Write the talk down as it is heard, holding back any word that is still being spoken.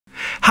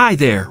Hi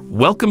there,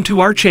 welcome to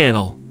our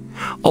channel.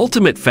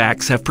 Ultimate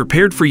Facts have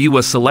prepared for you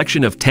a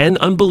selection of 10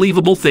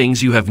 unbelievable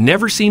things you have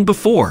never seen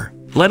before,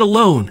 let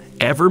alone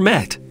ever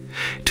met.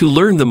 To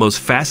learn the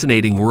most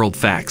fascinating world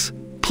facts,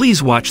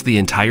 please watch the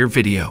entire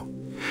video.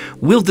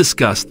 We'll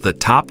discuss the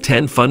top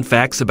 10 fun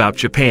facts about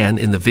Japan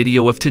in the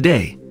video of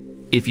today.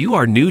 If you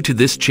are new to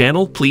this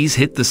channel, please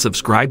hit the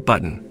subscribe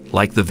button,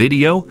 like the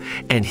video,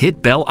 and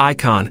hit bell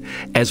icon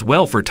as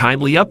well for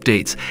timely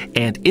updates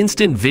and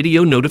instant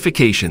video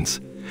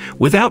notifications.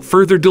 Without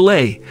further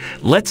delay,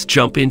 let's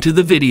jump into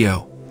the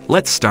video.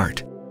 Let's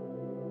start.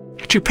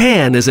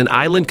 Japan is an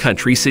island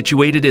country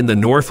situated in the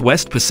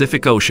northwest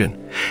Pacific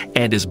Ocean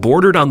and is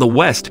bordered on the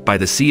west by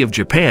the Sea of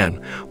Japan,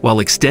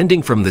 while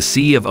extending from the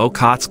Sea of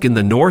Okhotsk in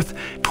the north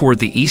toward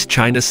the East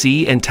China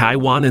Sea and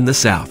Taiwan in the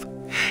south.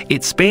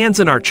 It spans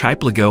an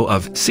archipelago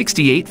of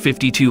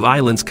 6852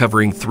 islands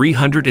covering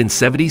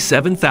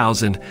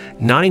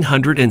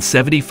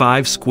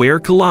 377,975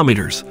 square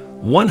kilometers,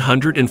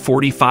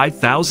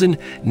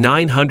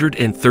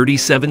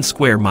 145,937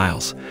 square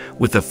miles,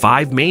 with the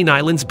 5 main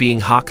islands being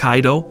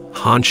Hokkaido,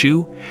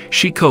 Honshu,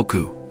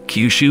 Shikoku,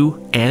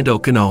 Kyushu, and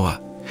Okinawa.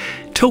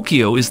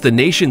 Tokyo is the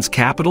nation's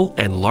capital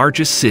and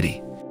largest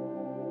city.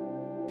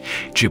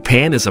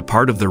 Japan is a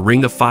part of the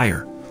Ring of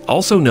Fire,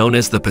 also known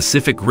as the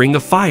Pacific Ring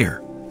of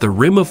Fire, the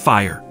Rim of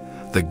Fire,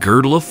 the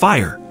Girdle of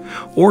Fire,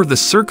 or the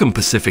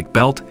Circum-Pacific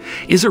Belt,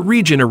 is a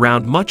region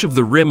around much of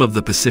the rim of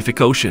the Pacific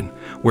Ocean,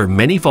 where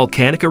many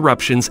volcanic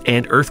eruptions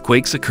and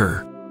earthquakes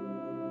occur.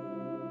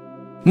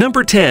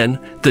 Number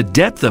 10. The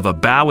depth of a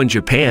bow in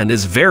Japan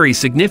is very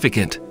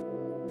significant.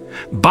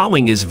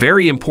 Bowing is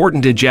very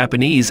important in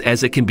Japanese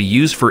as it can be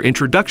used for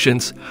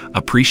introductions,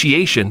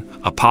 appreciation,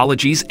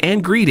 apologies,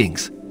 and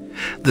greetings.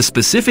 The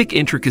specific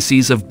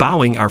intricacies of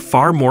bowing are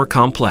far more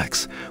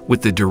complex,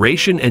 with the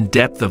duration and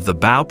depth of the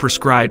bow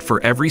prescribed for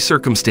every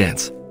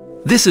circumstance.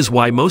 This is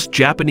why most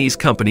Japanese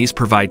companies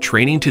provide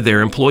training to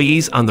their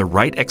employees on the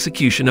right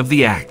execution of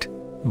the act.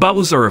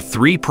 Bows are of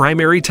 3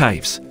 primary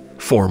types: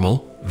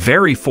 formal,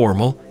 very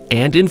formal,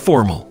 and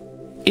informal.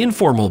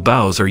 Informal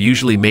bows are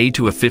usually made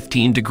to a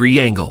 15-degree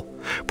angle,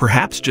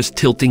 perhaps just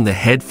tilting the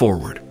head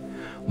forward.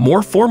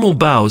 More formal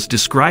bows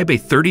describe a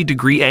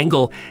 30-degree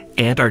angle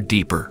and are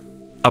deeper.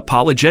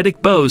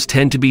 Apologetic bows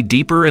tend to be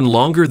deeper and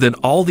longer than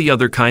all the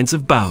other kinds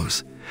of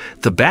bows.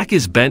 The back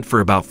is bent for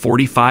about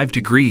 45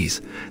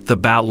 degrees, the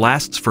bow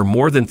lasts for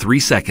more than 3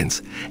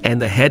 seconds,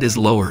 and the head is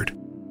lowered.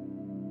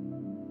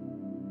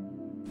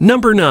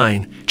 Number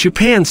 9.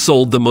 Japan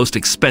sold the most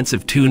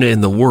expensive tuna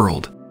in the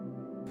world.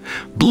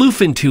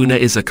 Bluefin tuna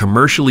is a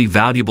commercially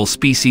valuable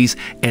species,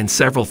 and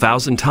several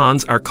thousand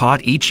tons are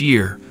caught each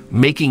year,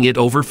 making it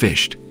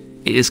overfished.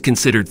 It is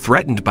considered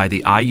threatened by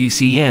the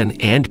IUCN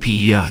and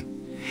PETA.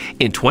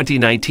 In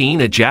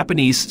 2019, a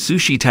Japanese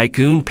sushi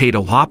tycoon paid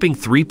a whopping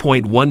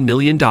 $3.1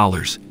 million,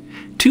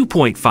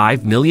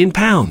 2.5 million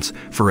pounds,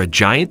 for a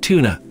giant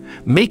tuna,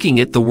 making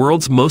it the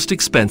world's most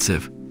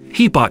expensive.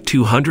 He bought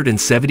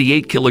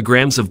 278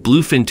 kilograms of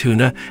bluefin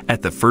tuna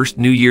at the first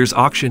New Year's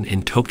auction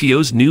in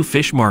Tokyo's new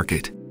fish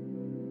market.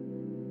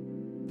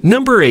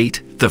 Number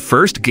 8. The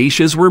first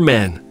geishas were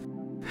men.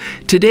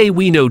 Today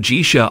we know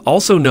geisha,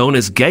 also known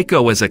as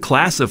geiko, as a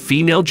class of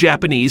female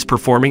Japanese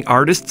performing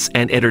artists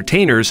and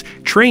entertainers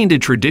trained in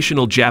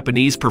traditional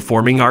Japanese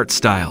performing art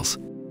styles.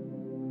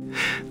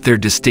 Their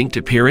distinct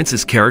appearance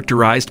is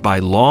characterized by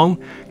long,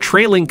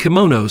 trailing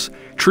kimonos,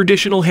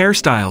 traditional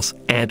hairstyles,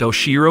 and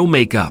oshiro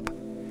makeup.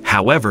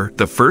 However,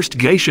 the first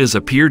geishas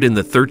appeared in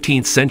the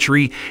 13th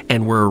century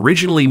and were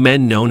originally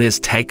men known as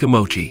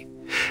taikomochi.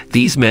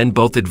 These men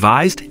both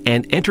advised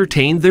and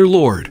entertained their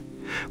lord.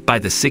 By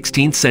the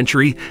 16th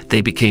century,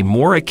 they became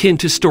more akin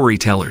to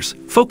storytellers,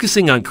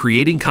 focusing on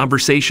creating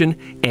conversation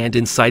and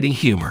inciting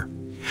humor.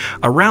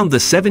 Around the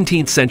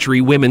 17th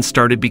century, women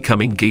started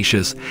becoming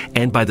geishas,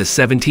 and by the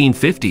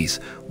 1750s,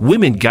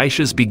 women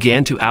geishas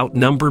began to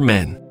outnumber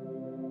men.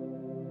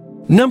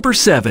 Number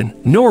 7.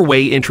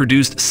 Norway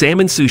introduced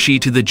salmon sushi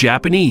to the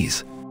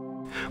Japanese.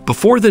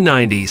 Before the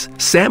 90s,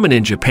 salmon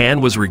in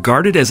Japan was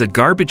regarded as a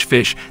garbage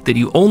fish that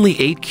you only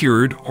ate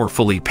cured or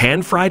fully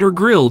pan-fried or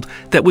grilled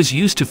that was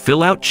used to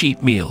fill out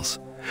cheap meals.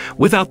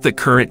 Without the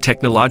current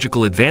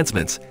technological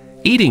advancements,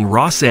 eating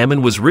raw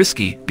salmon was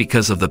risky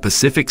because of the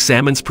Pacific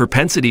salmon's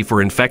propensity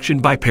for infection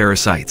by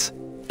parasites.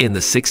 In the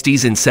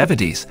 60s and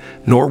 70s,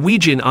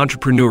 Norwegian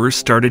entrepreneurs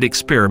started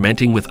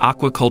experimenting with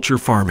aquaculture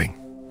farming.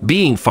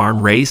 Being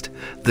farm-raised,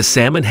 the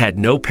salmon had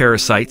no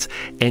parasites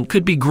and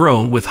could be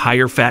grown with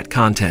higher fat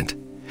content.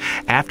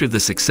 After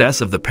the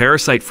success of the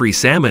parasite-free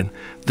salmon,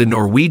 the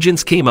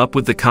Norwegians came up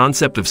with the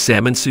concept of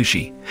salmon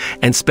sushi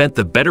and spent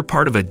the better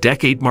part of a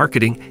decade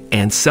marketing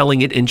and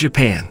selling it in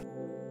Japan.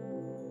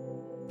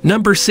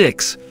 Number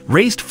 6.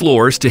 Raised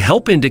floors to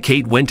help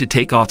indicate when to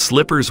take off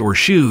slippers or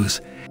shoes.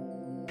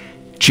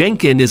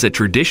 Genkin is a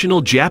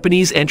traditional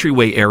Japanese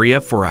entryway area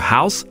for a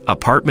house,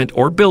 apartment,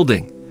 or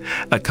building,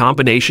 a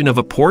combination of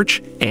a porch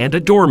and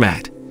a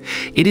doormat.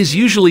 It is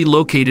usually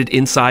located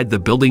inside the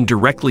building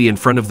directly in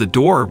front of the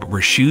door,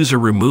 where shoes are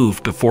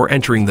removed before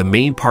entering the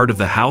main part of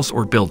the house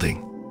or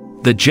building.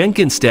 The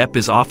Jenkin step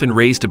is often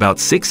raised about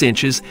 6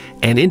 inches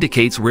and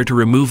indicates where to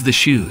remove the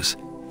shoes.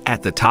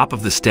 At the top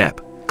of the step,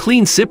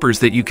 clean zippers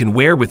that you can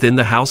wear within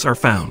the house are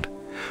found.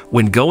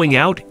 When going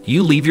out,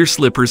 you leave your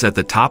slippers at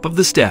the top of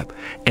the step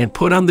and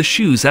put on the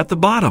shoes at the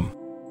bottom.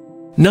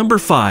 Number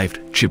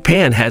 5.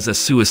 Japan has a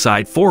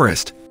suicide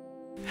forest.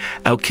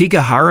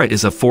 Aokigahara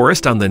is a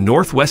forest on the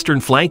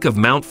northwestern flank of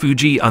Mount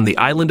Fuji on the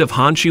island of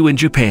Honshu in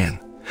Japan.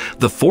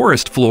 The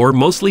forest floor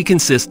mostly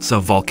consists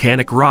of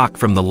volcanic rock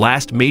from the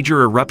last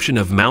major eruption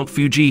of Mount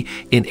Fuji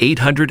in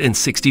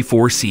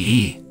 864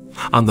 CE.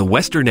 On the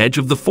western edge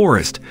of the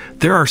forest,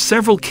 there are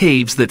several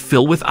caves that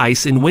fill with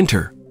ice in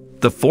winter.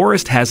 The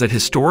forest has a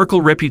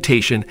historical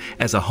reputation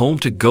as a home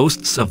to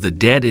ghosts of the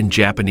dead in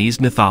Japanese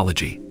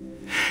mythology.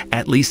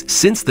 At least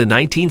since the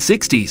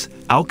 1960s,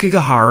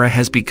 Aokigahara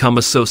has become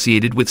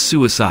associated with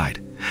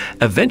suicide,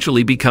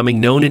 eventually becoming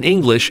known in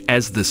English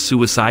as the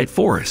Suicide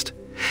Forest,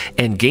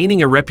 and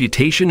gaining a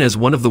reputation as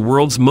one of the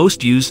world's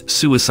most used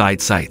suicide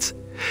sites.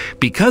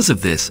 Because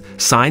of this,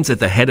 signs at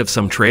the head of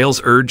some trails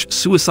urge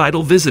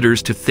suicidal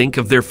visitors to think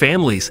of their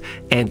families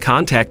and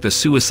contact a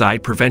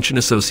suicide prevention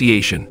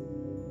association.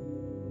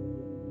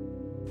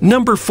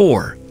 Number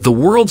 4. The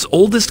world's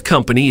oldest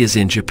company is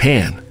in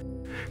Japan.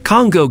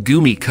 Kongo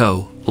Gumi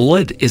Co.,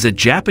 Ltd. is a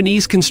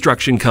Japanese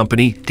construction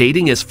company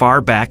dating as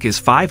far back as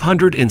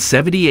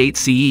 578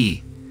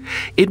 CE.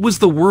 It was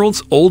the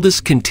world's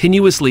oldest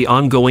continuously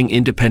ongoing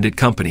independent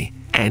company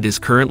and is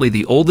currently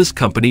the oldest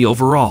company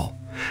overall.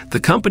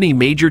 The company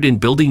majored in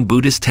building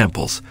Buddhist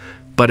temples,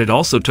 but it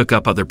also took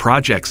up other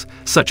projects,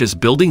 such as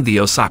building the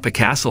Osaka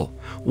Castle,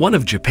 one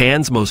of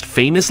Japan's most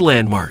famous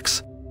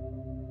landmarks.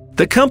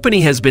 The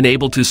company has been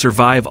able to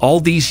survive all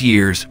these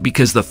years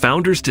because the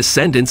founders'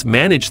 descendants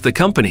managed the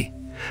company.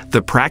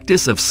 The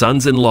practice of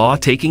sons-in-law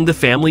taking the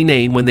family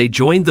name when they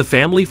joined the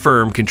family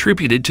firm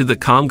contributed to the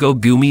Kongo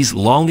Gumi's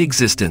long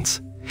existence.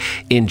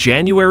 In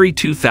January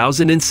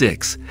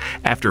 2006,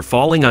 after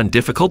falling on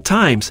difficult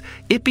times,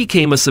 it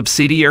became a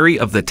subsidiary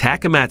of the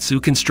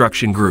Takamatsu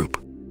Construction Group.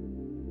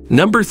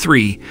 Number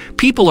 3.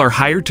 People are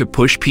hired to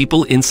push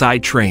people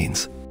inside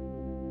trains.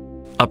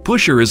 A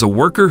pusher is a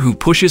worker who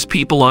pushes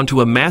people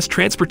onto a mass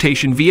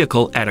transportation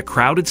vehicle at a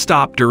crowded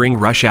stop during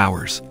rush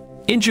hours.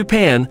 In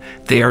Japan,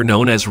 they are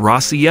known as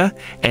rassiya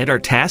and are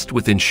tasked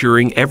with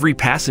ensuring every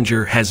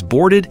passenger has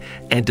boarded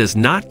and does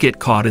not get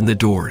caught in the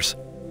doors.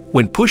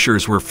 When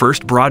pushers were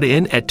first brought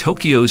in at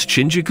Tokyo's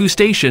Shinjuku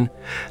station,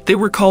 they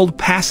were called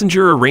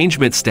passenger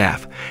arrangement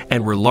staff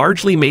and were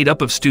largely made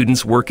up of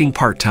students working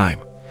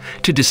part-time.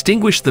 To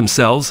distinguish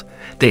themselves,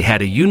 they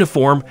had a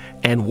uniform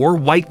and wore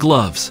white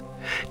gloves.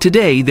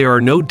 Today, there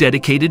are no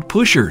dedicated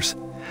pushers.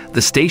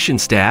 The station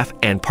staff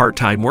and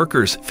part-time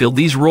workers fill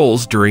these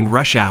roles during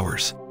rush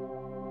hours.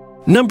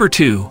 Number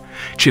 2.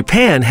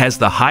 Japan has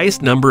the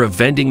highest number of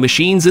vending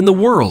machines in the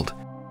world.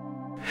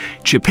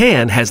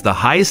 Japan has the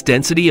highest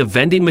density of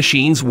vending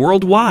machines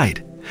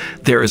worldwide.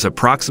 There is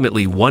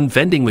approximately 1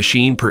 vending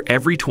machine per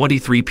every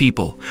 23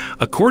 people,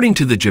 according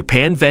to the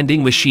Japan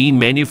Vending Machine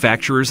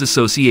Manufacturers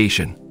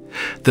Association.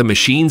 The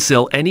machines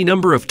sell any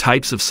number of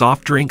types of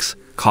soft drinks,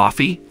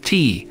 coffee,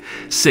 tea,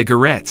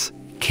 cigarettes,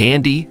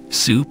 candy,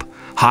 soup,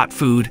 hot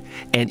food,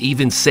 and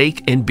even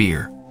sake and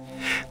beer.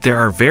 There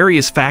are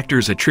various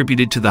factors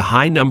attributed to the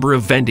high number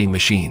of vending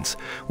machines,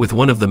 with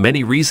one of the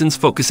many reasons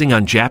focusing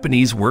on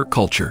Japanese work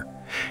culture.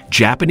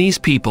 Japanese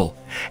people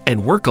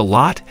and work a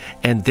lot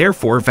and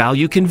therefore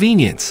value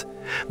convenience.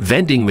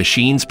 Vending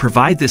machines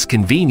provide this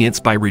convenience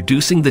by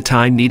reducing the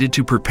time needed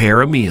to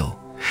prepare a meal.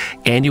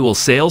 Annual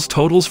sales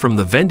totals from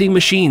the vending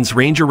machines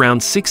range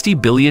around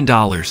 $60 billion.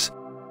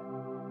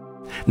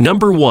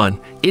 Number 1.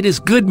 It is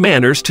good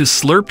manners to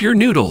slurp your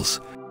noodles.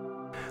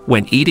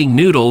 When eating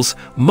noodles,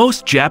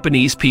 most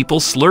Japanese people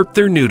slurp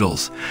their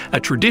noodles, a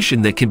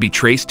tradition that can be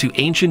traced to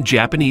ancient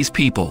Japanese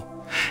people.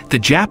 The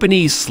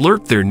Japanese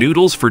slurp their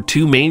noodles for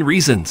 2 main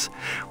reasons.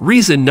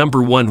 Reason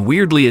number 1,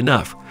 weirdly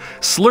enough,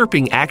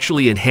 slurping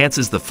actually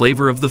enhances the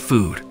flavor of the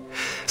food.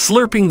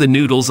 Slurping the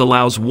noodles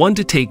allows one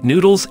to take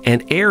noodles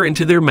and air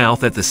into their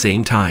mouth at the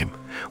same time,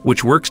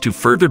 which works to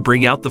further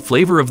bring out the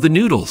flavor of the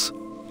noodles.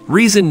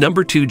 Reason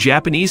number 2,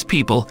 Japanese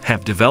people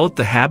have developed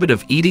the habit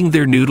of eating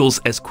their noodles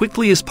as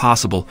quickly as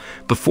possible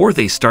before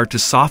they start to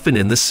soften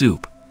in the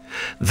soup.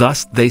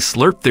 Thus, they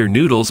slurp their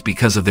noodles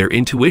because of their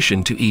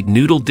intuition to eat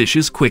noodle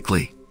dishes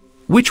quickly.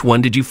 Which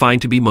one did you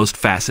find to be most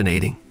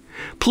fascinating?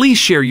 Please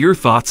share your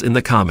thoughts in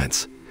the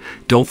comments.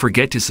 Don't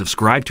forget to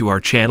subscribe to our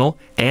channel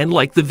and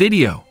like the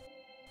video.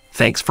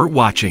 Thanks for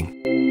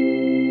watching.